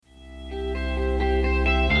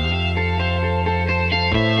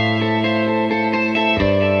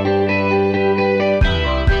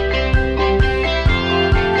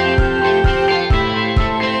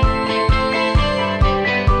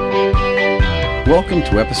Welcome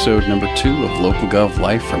to episode number 2 of Local Gov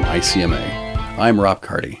Life from ICMA. I'm Rob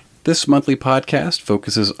Carty. This monthly podcast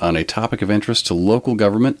focuses on a topic of interest to local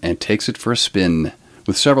government and takes it for a spin,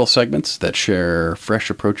 with several segments that share fresh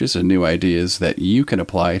approaches and new ideas that you can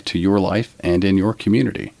apply to your life and in your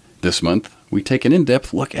community. This month, we take an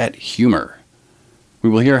in-depth look at humor. We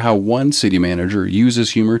will hear how one city manager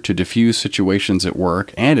uses humor to diffuse situations at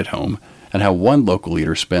work and at home, and how one local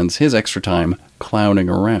leader spends his extra time clowning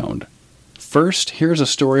around. First, here's a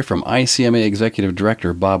story from ICMA Executive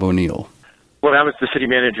Director Bob O'Neill. When I was the city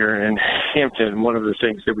manager in Hampton, one of the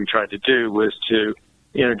things that we tried to do was to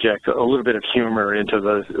interject a little bit of humor into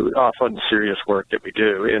the often serious work that we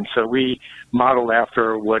do. And so we modeled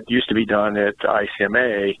after what used to be done at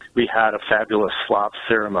ICMA. We had a fabulous slop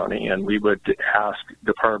ceremony, and we would ask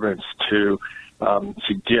departments to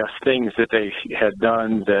suggest things that they had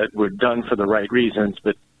done that were done for the right reasons,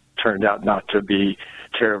 but turned out not to be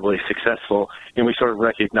terribly successful, and we sort of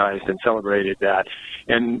recognized and celebrated that.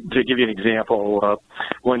 And to give you an example,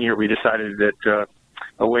 one year we decided that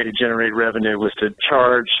a way to generate revenue was to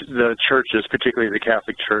charge the churches, particularly the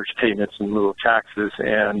Catholic Church, payments in lieu of taxes.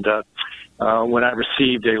 And when I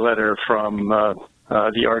received a letter from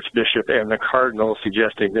the Archbishop and the Cardinal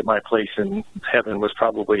suggesting that my place in heaven was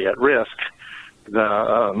probably at risk,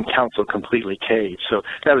 the council completely caved. So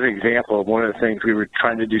that was an example of one of the things. We were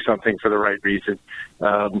trying to do something for the right reason,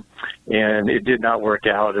 and it did not work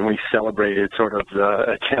out, and we celebrated sort of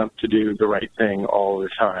the attempt to do the right thing all the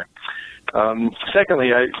time.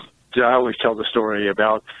 Secondly, I always tell the story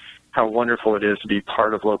about how wonderful it is to be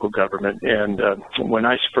part of local government. And when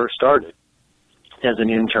I first started as an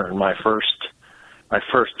intern, my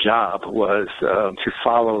first job was to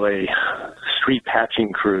follow a street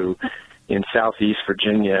patching crew in Southeast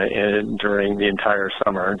Virginia and during the entire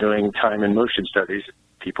summer, doing time and motion studies.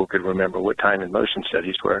 People could remember what time and motion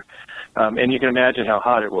studies were. And you can imagine how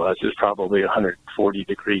hot it was. It was probably 140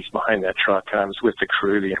 degrees behind that truck. I was with the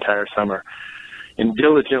crew the entire summer and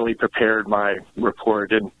diligently prepared my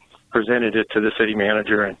report and presented it to the city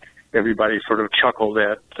manager, and everybody sort of chuckled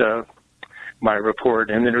at my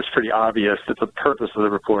report. And then it was pretty obvious that the purpose of the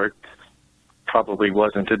report probably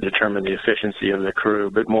wasn't to determine the efficiency of the crew,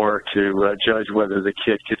 but more to judge whether the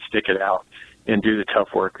kid could stick it out and do the tough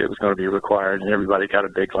work that was going to be required. And everybody got a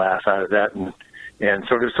big laugh out of that, and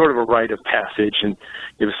sort of a rite of passage. And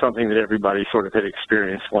it was something that everybody sort of had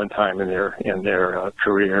experienced one time in their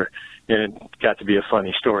career, and it got to be a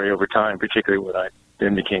funny story over time, particularly when I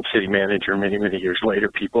then became city manager many years later.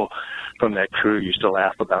 People from that crew used to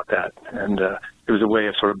laugh about that, and it was a way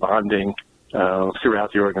of sort of bonding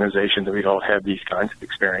throughout the organization that we'd all had these kinds of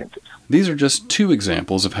experiences. These are just two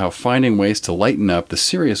examples of how finding ways to lighten up the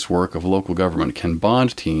serious work of local government can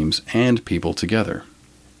bond teams and people together.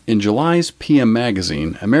 In July's PM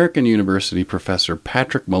Magazine, American University professor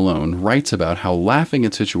Patrick Malone writes about how laughing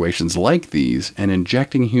at situations like these and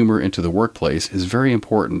injecting humor into the workplace is very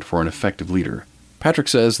important for an effective leader. Patrick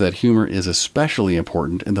says that humor is especially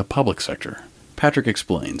important in the public sector. Patrick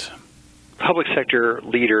explains. Public sector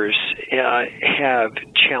leaders have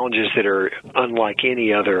challenges that are unlike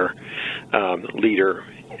any other leader,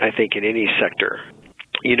 I think, in any sector.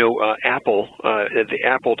 You know, Apple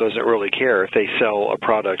doesn't really care if they sell a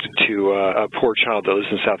product to a poor child that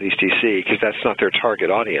lives in Southeast D.C. because that's not their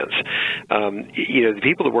target audience. The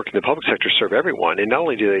people that work in the public sector serve everyone, and not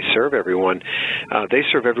only do they serve everyone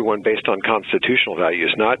based on constitutional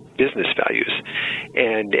values, not business values.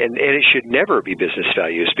 And it should never be business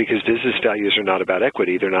values, because business values are not about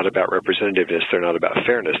equity, they're not about representativeness, they're not about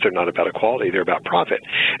fairness, they're not about equality, they're about profit.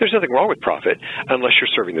 There's nothing wrong with profit unless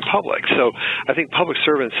you're serving the public. So I think public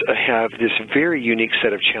servants have this very unique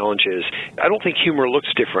set of challenges. I don't think humor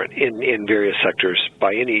looks different in various sectors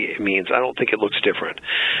by any means. I don't think it looks different.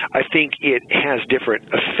 I think it has different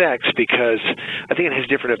effects because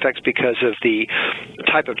of the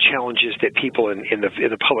type of challenges that people in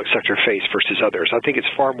the public sector face versus others. I think it's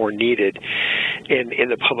far more needed in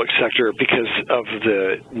the public sector because of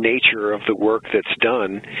the nature of the work that's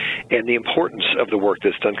done and the importance of the work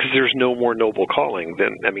that's done, because there's no more noble calling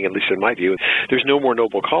than, at least in my view, there's no more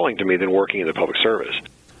noble calling to me than working in the public service.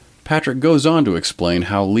 Patrick goes on to explain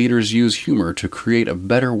how leaders use humor to create a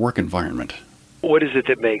better work environment. what is it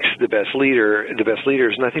that makes the best leader the best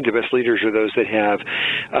leaders? And I think the best leaders are those that have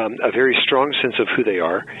a very strong sense of who they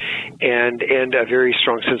are and a very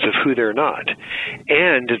strong sense of who they're not.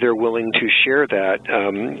 And they're willing to share that.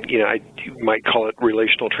 I might call it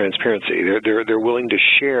relational transparency. They're willing to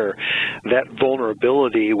share that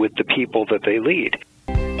vulnerability with the people that they lead.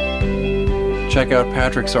 Check out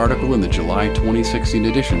Patrick's article in the July 2016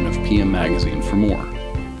 edition of PM Magazine for more.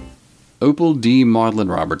 Opal D. Maudlin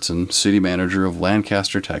Robertson, city manager of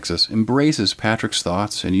Lancaster, Texas, embraces Patrick's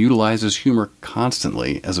thoughts and utilizes humor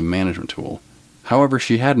constantly as a management tool. However,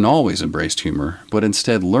 she hadn't always embraced humor, but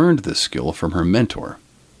instead learned this skill from her mentor.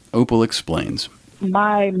 Opal explains.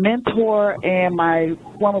 My mentor and my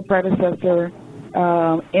former predecessor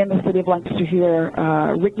in the city of Lancaster here,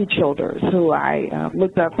 Ricky Childers, who I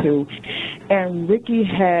looked up to. And Ricky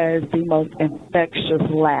has the most infectious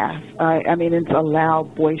laugh. I mean, it's a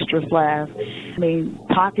loud, boisterous laugh. I mean,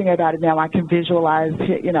 talking about it now, I can visualize,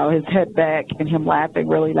 his head back and him laughing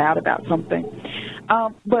really loud about something.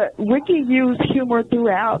 But Ricky used humor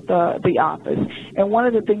throughout the office. And one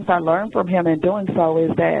of the things I learned from him in doing so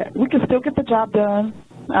is that we can still get the job done.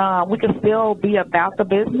 We can still be about the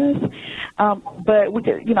business, but we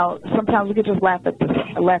could, sometimes we could just laugh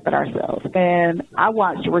at ourselves. And I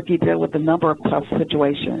watched Ricky deal with a number of tough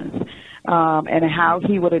situations, and how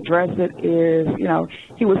he would address it is,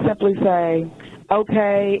 he would simply say,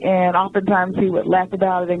 okay, and oftentimes he would laugh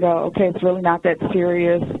about it and go, okay, it's really not that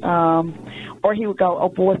serious. Or he would go, oh,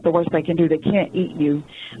 boy, what's the worst they can do? They can't eat you.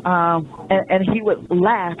 And he would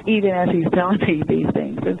laugh even as he's telling me these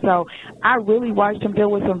things. And so I really watched him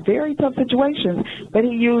deal with some very tough situations, but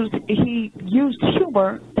he used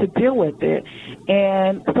humor to deal with it.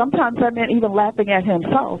 And sometimes that meant even laughing at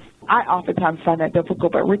himself. I oftentimes find that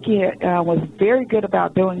difficult, but Ricky was very good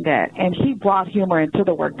about doing that, and he brought humor into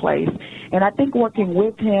the workplace. And I think working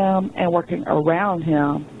with him and working around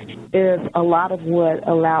him is a lot of what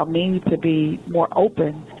allowed me to be more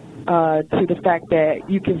open to the fact that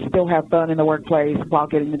you can still have fun in the workplace while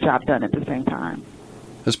getting the job done at the same time.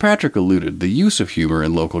 As Patrick alluded, the use of humor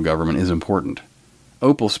in local government is important.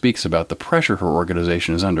 Opal speaks about the pressure her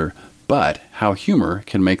organization is under, but how humor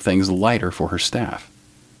can make things lighter for her staff.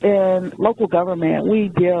 In local government, we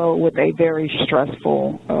deal with a very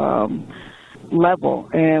stressful level,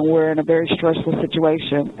 and we're in a very stressful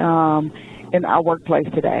situation in our workplace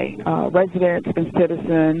today. Residents and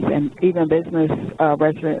citizens and even business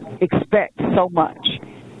residents expect so much,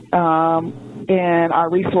 and our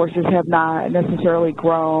resources have not necessarily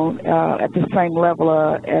grown at the same level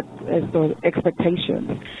as the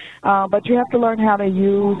expectations. But you have to learn how to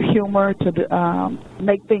use humor to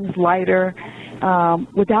make things lighter,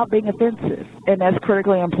 without being offensive, and that's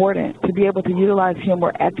critically important, to be able to utilize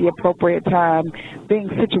humor at the appropriate time, being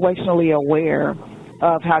situationally aware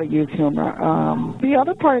of how to use humor. The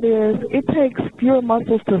other part is it takes fewer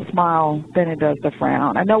muscles to smile than it does to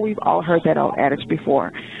frown. I know we've all heard that old adage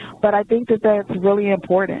before, but I think that that's really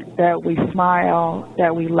important, that we smile,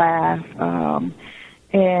 that we laugh,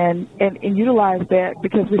 and utilize that,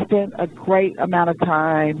 because we spend a great amount of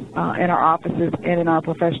time in our offices and in our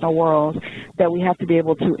professional world, that we have to be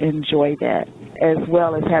able to enjoy that, as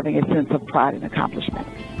well as having a sense of pride and accomplishment.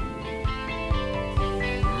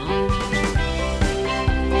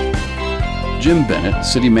 Jim Bennett,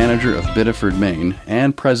 city manager of Biddeford, Maine,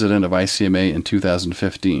 and president of ICMA in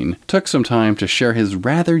 2015, took some time to share his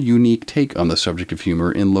rather unique take on the subject of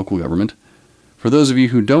humor in local government. For those of you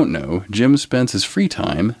who don't know, Jim spends his free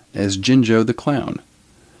time as Jinjo the Clown.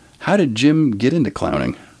 How did Jim get into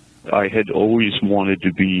clowning? I had always wanted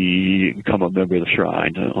to become a member of the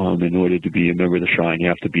Shrine. In order to be a member of the Shrine, you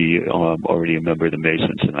have to be already a member of the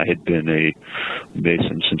Masons, and I had been a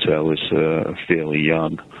Mason since I was fairly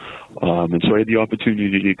young. And so I had the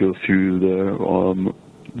opportunity to go through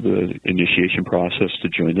the initiation process to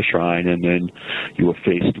join the Shrine, and then you were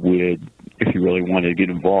faced with, if you really wanted to get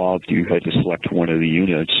involved, you had to select one of the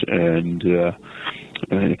units, and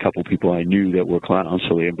a couple of people I knew that were clowns,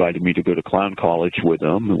 so they invited me to go to clown college with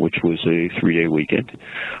them, which was a 3-day weekend,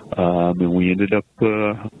 and we ended up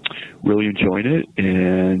really enjoying it,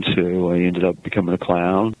 and so I ended up becoming a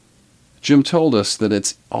clown. Jim told us that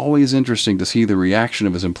it's always interesting to see the reaction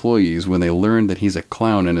of his employees when they learn that he's a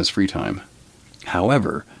clown in his free time.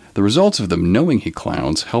 However, the results of them knowing he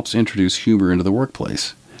clowns helps introduce humor into the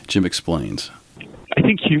workplace. Jim explains. I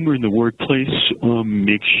think humor in the workplace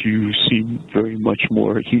makes you seem very much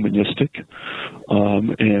more humanistic.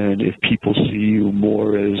 And if people see you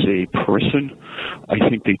more as a person, I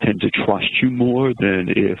think they tend to trust you more than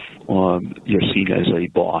if you're seen as a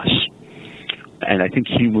boss. And I think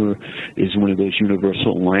humor is one of those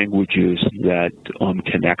universal languages that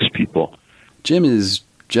connects people. Jim is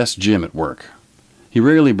just Jim at work. He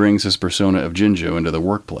rarely brings his persona of Jinjo into the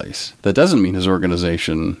workplace. That doesn't mean his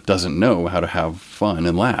organization doesn't know how to have fun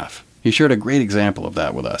and laugh. He shared a great example of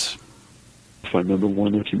that with us. I remember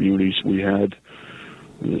one of the communities we had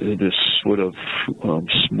this sort of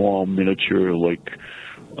small miniature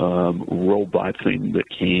robot thing that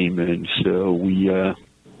came, and so we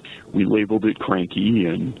labeled it Cranky,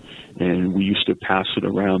 and we used to pass it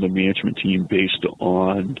around the management team based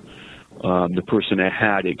on the person that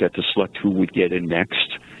had it got to select who would get it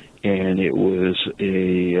next, and it was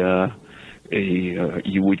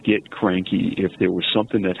you would get Cranky if there was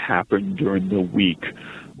something that happened during the week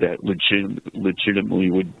that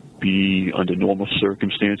legitimately would be under normal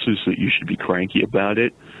circumstances that you should be cranky about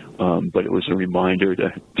it, but it was a reminder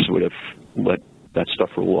to sort of let that stuff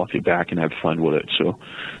roll off your back and have fun with it. So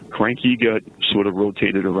Cranky got sort of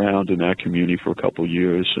rotated around in that community for a couple of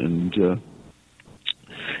years, and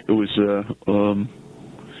it was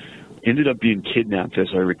ended up being kidnapped, as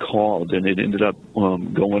I recalled, and it ended up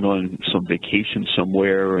going on some vacation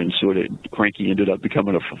somewhere, and sort of Cranky ended up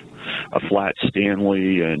becoming a flat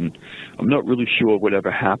Stanley, and I'm not really sure whatever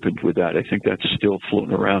happened with that. I think that's still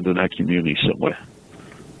floating around in that community somewhere.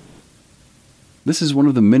 This is one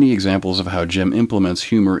of the many examples of how Jim implements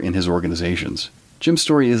humor in his organizations. Jim's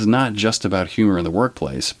story is not just about humor in the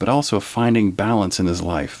workplace, but also finding balance in his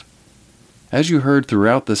life. As you heard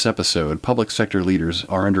throughout this episode, public sector leaders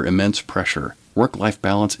are under immense pressure. Work-life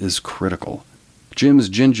balance is critical. Jim's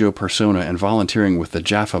Jinjo persona and volunteering with the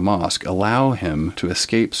Jaffa Mosque allow him to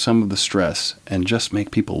escape some of the stress and just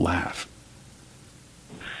make people laugh.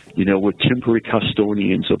 You know, we're temporary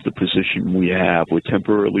custodians of the position we have. We're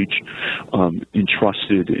temporarily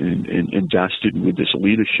entrusted and invested with this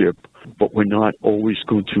leadership, but we're not always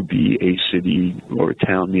going to be a city or a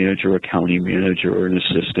town manager, a county manager, or an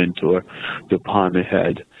assistant or department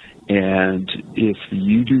head. And if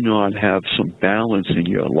you do not have some balance in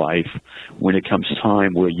your life when it comes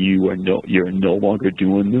time where you're no longer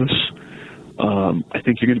doing this, I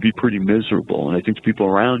think you're going to be pretty miserable, and I think the people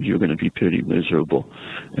around you are going to be pretty miserable.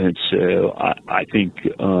 And so I think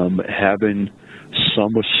having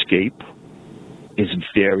some escape is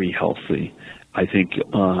very healthy. I think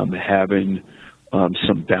having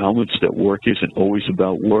some balance, that work isn't always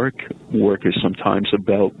about work. Work is sometimes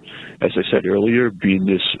about, as I said earlier, being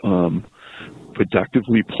this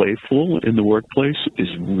productively playful in the workplace is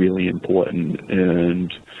really important.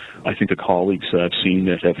 And I think the colleagues that I've seen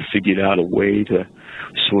that have figured out a way to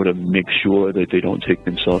sort of make sure that they don't take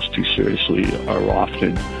themselves too seriously are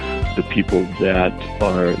often the people that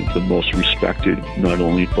are the most respected, not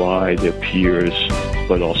only by their peers,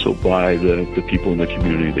 but also by the people in the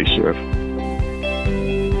community they serve.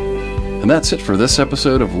 And that's it for this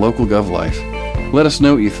episode of Local Gov Life. Let us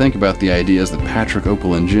know what you think about the ideas that Patrick,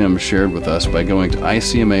 Opal, and Jim shared with us by going to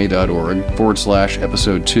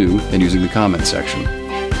icma.org/episode 2 and using the comment section.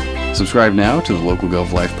 Subscribe now to the Local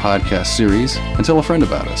Gov Life podcast series and tell a friend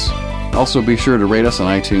about us. Also, be sure to rate us on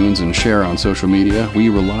iTunes and share on social media. We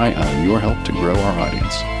rely on your help to grow our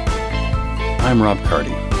audience. I'm Rob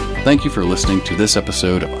Carty. Thank you for listening to this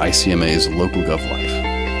episode of ICMA's Local Gov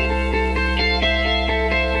Life.